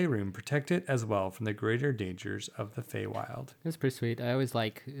dangers of Faerûn protect it as well from the greater dangers of the Feywild. That's pretty sweet. I always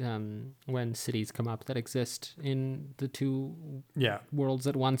like when cities come up that exist in the 2 worlds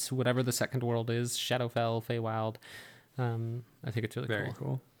at once, whatever the second world is, Shadowfell, Feywild. I think it's really Very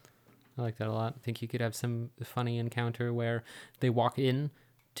cool. I like that a lot. I think you could have some funny encounter where they walk in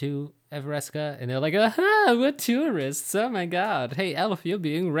to Evereska and they're like, aha, we're tourists. Oh my god. Hey, elf, you're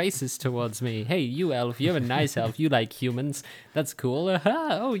being racist towards me. Hey, you elf, you're a nice elf. You like humans. That's cool.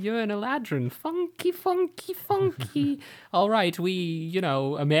 Aha, oh, you're an Eladrin. Funky, funky, funky. All right, we,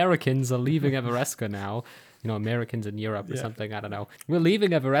 Americans are leaving Evereska now. Americans in Europe or something. I don't know. We're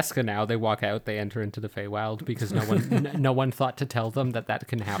leaving Evereska now. They walk out. They enter into the Feywild because no one thought to tell them that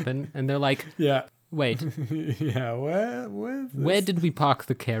can happen. And they're like, wait. Yeah. Where did we park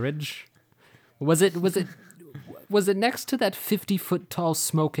the carriage? Was it next to that 50-foot tall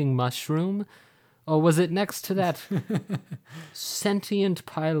smoking mushroom, or was it next to that sentient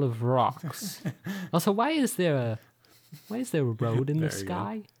pile of rocks? Also, why is there a road in the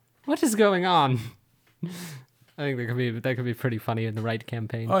sky? Good. What is going on? I think that could be pretty funny in the right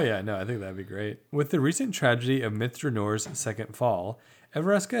campaign. Oh yeah, no, I think that'd be great. With the recent tragedy of Mithranor's second fall,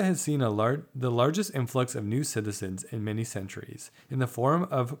 Evereska has seen the largest influx of new citizens in many centuries, in the form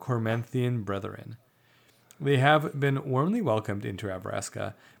of Cormanthian brethren. They have been warmly welcomed into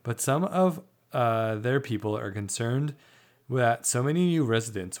Evereska, but some of their people are concerned that so many new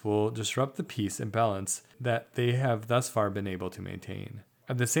residents will disrupt the peace and balance that they have thus far been able to maintain.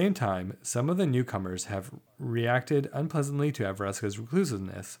 At the same time, some of the newcomers have reacted unpleasantly to Evereska's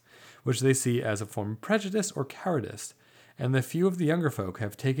reclusiveness, which they see as a form of prejudice or cowardice, and the few of the younger folk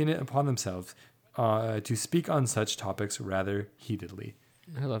have taken it upon themselves to speak on such topics rather heatedly.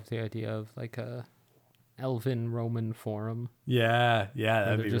 I love the idea of a Elven Roman forum. Yeah,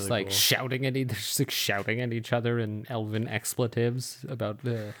 that'd be just really cool. shouting at each other in Elven expletives about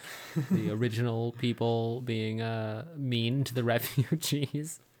the original people being mean to the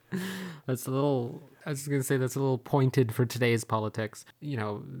refugees. That's a little pointed for today's politics.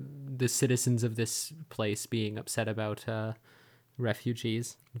 The citizens of this place being upset about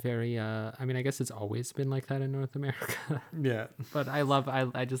refugees. Very I guess it's always been like that in North America. Yeah. But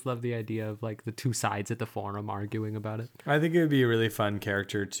I just love the idea of the 2 sides at the forum arguing about it. I think it would be a really fun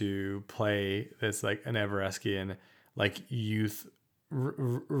character to play this an Evereskian youth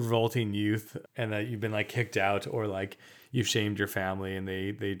revolting youth, and that you've been kicked out, or you've shamed your family and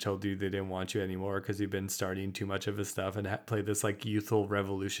they told you they didn't want you anymore because you've been starting too much of his stuff, and play this youthful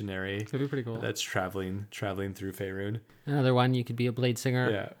revolutionary. That'd be pretty cool. That's traveling through Faerûn. Another one, you could be a blade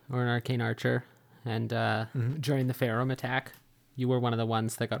singer or an arcane archer, and during the Faerûn attack, You were one of the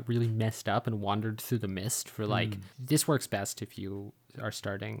ones that got really messed up and wandered through the mist for like, this works best if you are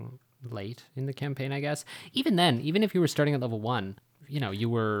starting late in the campaign, I guess. Even then, even if you were starting at level 1,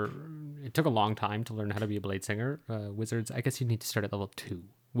 it took a long time to learn how to be a blade singer. Wizards, I guess you need to start at level 2.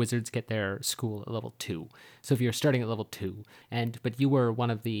 Wizards get their school at level 2. So if you're starting at level 2, but you were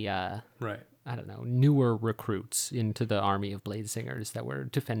one of the Right. I don't know, newer recruits into the army of blade singers that were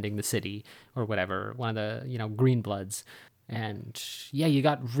defending the city or whatever, one of the, green bloods. And yeah, you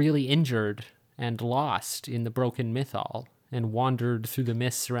got really injured and lost in the broken mythal and wandered through the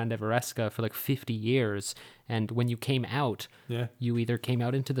mists around Evereska for like 50 years. And when you came out, Yeah. you either came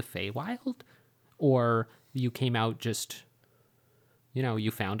out into the Feywild or you came out just,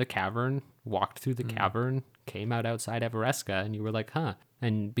 you found a cavern, walked through the cavern, came out outside Evereska, and you were like, huh.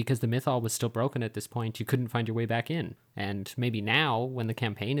 And because the mythal was still broken at this point, you couldn't find your way back in. And maybe now, when the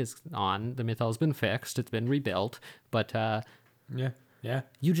campaign is on, the mythal's been fixed, it's been rebuilt, but Yeah.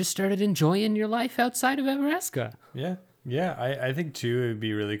 you just started enjoying your life outside of Evereska. Yeah. Yeah. I think too, it would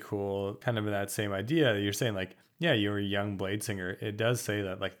be really cool, kind of that same idea. You're saying like, yeah, you were a young blade singer. It does say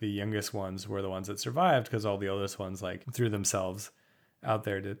that like the youngest ones were the ones that survived because all the oldest ones like threw themselves out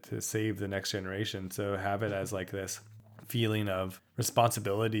there to save the next generation. So have it as like this feeling of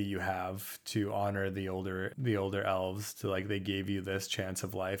responsibility you have to honor the older elves, to like they gave you this chance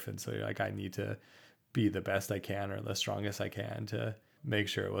of life, and so you're like, I need to be the best I can or the strongest I can to make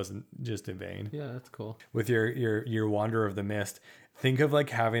sure it wasn't just in vain. Yeah, that's cool. With your Wanderer of the Mist, think of like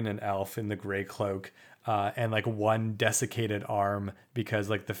having an elf in the gray cloak and like one desiccated arm because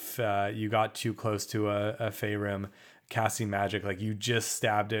like you got too close to a Faerun casting magic. Like you just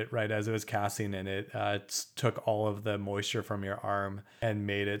stabbed it right as it was casting, and it took all of the moisture from your arm and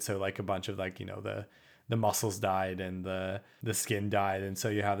made it so like a bunch of like the muscles died and the skin died, and so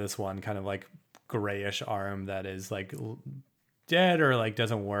you have this one kind of like grayish arm that is like dead or like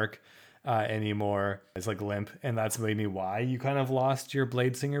doesn't work anymore. It's like limp, and that's maybe why you kind of lost your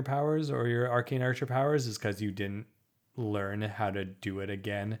blade singer powers or your arcane archer powers, is because you didn't learn how to do it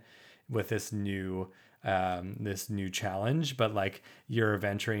again with this new challenge. But like your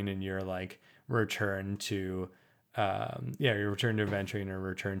adventuring and your like return to your return to adventuring or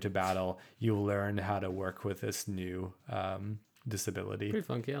return to battle, you learn how to work with this new disability. Pretty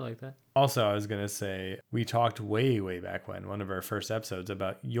funky. I like that. Also, I was going to say, we talked way back when, one of our first episodes,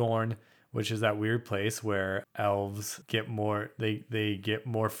 about Yorn, which is that weird place where elves get more, they get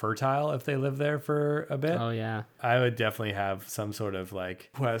more fertile if they live there for a bit. Oh, yeah. I would definitely have some sort of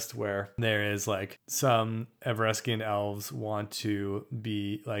like quest where there is like some Everescan elves want to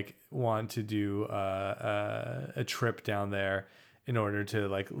do a trip down there in order to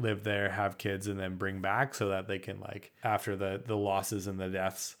like live there, have kids, and then bring back, so that they can like, after the losses and the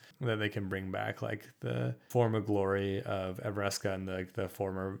deaths, that they can bring back like the former glory of Evereska and the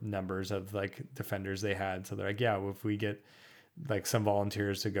former numbers of like defenders they had. So they're like, yeah, if we get like some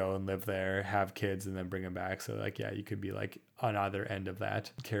volunteers to go and live there, have kids, and then bring them back. So like, yeah, you could be like on either end of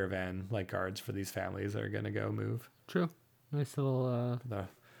that caravan, like guards for these families that are going to go move. True. Nice little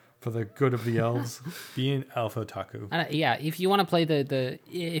for the good of the elves. Be an elf otaku. Yeah, if you want to play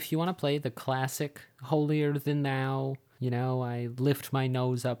the classic holier than thou, I lift my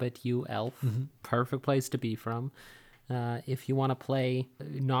nose up at you, elf. Mm-hmm. Perfect place to be from. If you want to play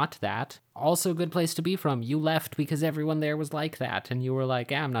not that, also a good place to be from. You left because everyone there was like that, and you were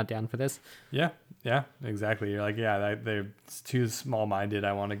like, I'm not down for this. Yeah, exactly. You're like, yeah, they're too small-minded.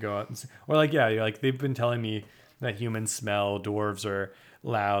 I want to go out and see. Or like, yeah, you're like, they've been telling me that humans smell, dwarves are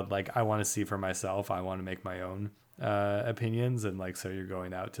loud. Like, I want to see for myself. I want to make my own opinions, and like, so you're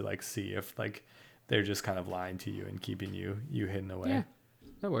going out to like see if like they're just kind of lying to you and keeping you hidden away. Yeah,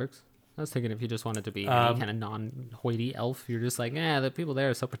 that works. I was thinking if you just wanted to be any kind of non-hoity elf, you're just like, the people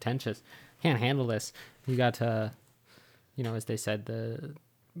there are so pretentious, can't handle this. You got as they said, the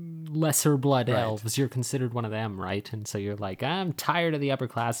lesser blood elves, you're considered one of them, right? And so you're like, I'm tired of the upper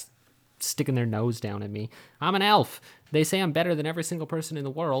class sticking their nose down at me. I'm an elf. They say I'm better than every single person in the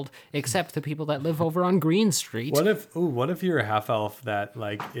world, except the people that live over on Green Street. What if you're a half elf that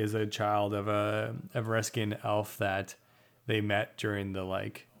like is a child of a Everescan elf that they met during the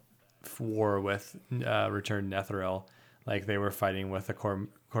like war with returned Netheril? Like they were fighting with the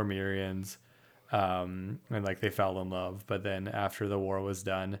Cormyrians, and like they fell in love, but then after the war was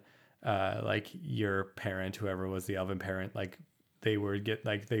done, like your parent, whoever was the elven parent, like they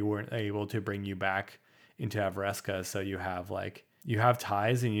weren't able to bring you back into Evereska, so you have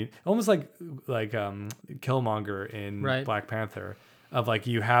ties, and you almost like Killmonger in Black Panther, of like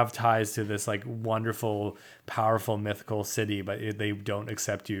you have ties to this like wonderful, powerful, mythical city, but they don't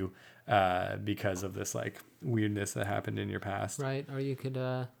accept you because of this like weirdness that happened in your past. Right, or you could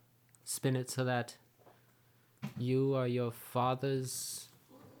spin it so that you are your father's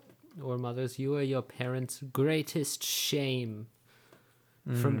or mother's, you are your parents' greatest shame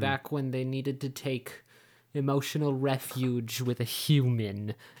from back when they needed to take emotional refuge with a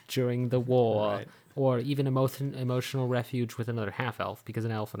human during the war, Right. or even emotional refuge with another half-elf, because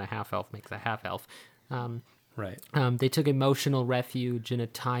an elf and a half-elf makes a half-elf. Right. They took emotional refuge in a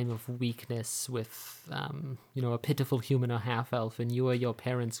time of weakness with, a pitiful human or half-elf, and you are your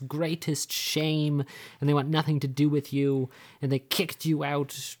parents' greatest shame, and they want nothing to do with you, and they kicked you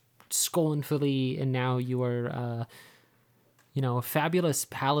out scornfully, and now you are, a fabulous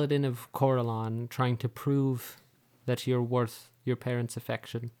paladin of Corellon trying to prove that you're worth your parents'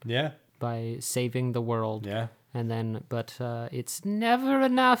 affection Yeah. by saving the world. Yeah. And then, but it's never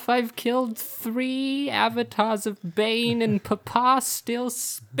enough. I've killed 3 avatars of Bane, and Papa still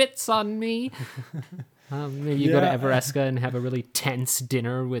spits on me. Maybe you go to Evereska and have a really tense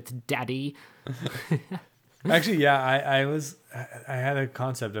dinner with Daddy. Actually, yeah, I had a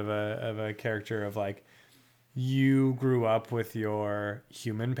concept of a character of like, you grew up with your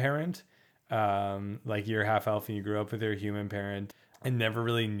human parent, like you're half elf and you grew up with your human parent and never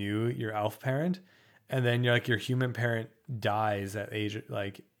really knew your elf parent. And then you're like, your human parent dies at age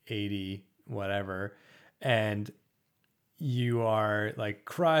like 80, whatever. And you are like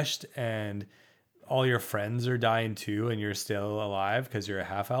crushed and all your friends are dying too. And you're still alive because you're a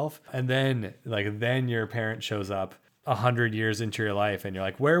half elf. And then your parent shows up 100 years into your life and you're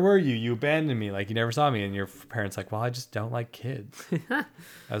like, where were you? You abandoned me. Like you never saw me. And your parents like, well, I just don't like kids. I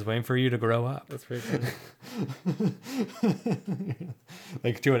was waiting for you to grow up. That's very funny.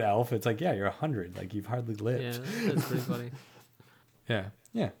 Like to an elf, it's like, yeah, you're 100. Like you've hardly lived. Yeah, that's pretty funny. Yeah.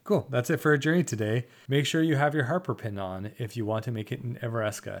 Yeah. Cool. That's it for our journey today. Make sure you have your Harper pin on if you want to make it in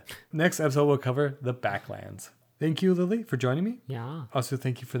Evereska. Next episode, we'll cover the Backlands. Thank you, Lily, for joining me. Yeah. Also,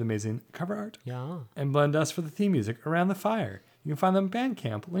 thank you for the amazing cover art. Yeah. And Blend Us for the theme music, Around the Fire. You can find them on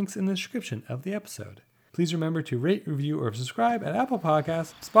Bandcamp, links in the description of the episode. Please remember to rate, review, or subscribe at Apple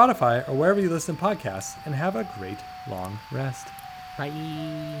Podcasts, Spotify, or wherever you listen to podcasts, and have a great long rest.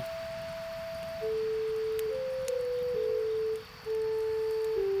 Bye.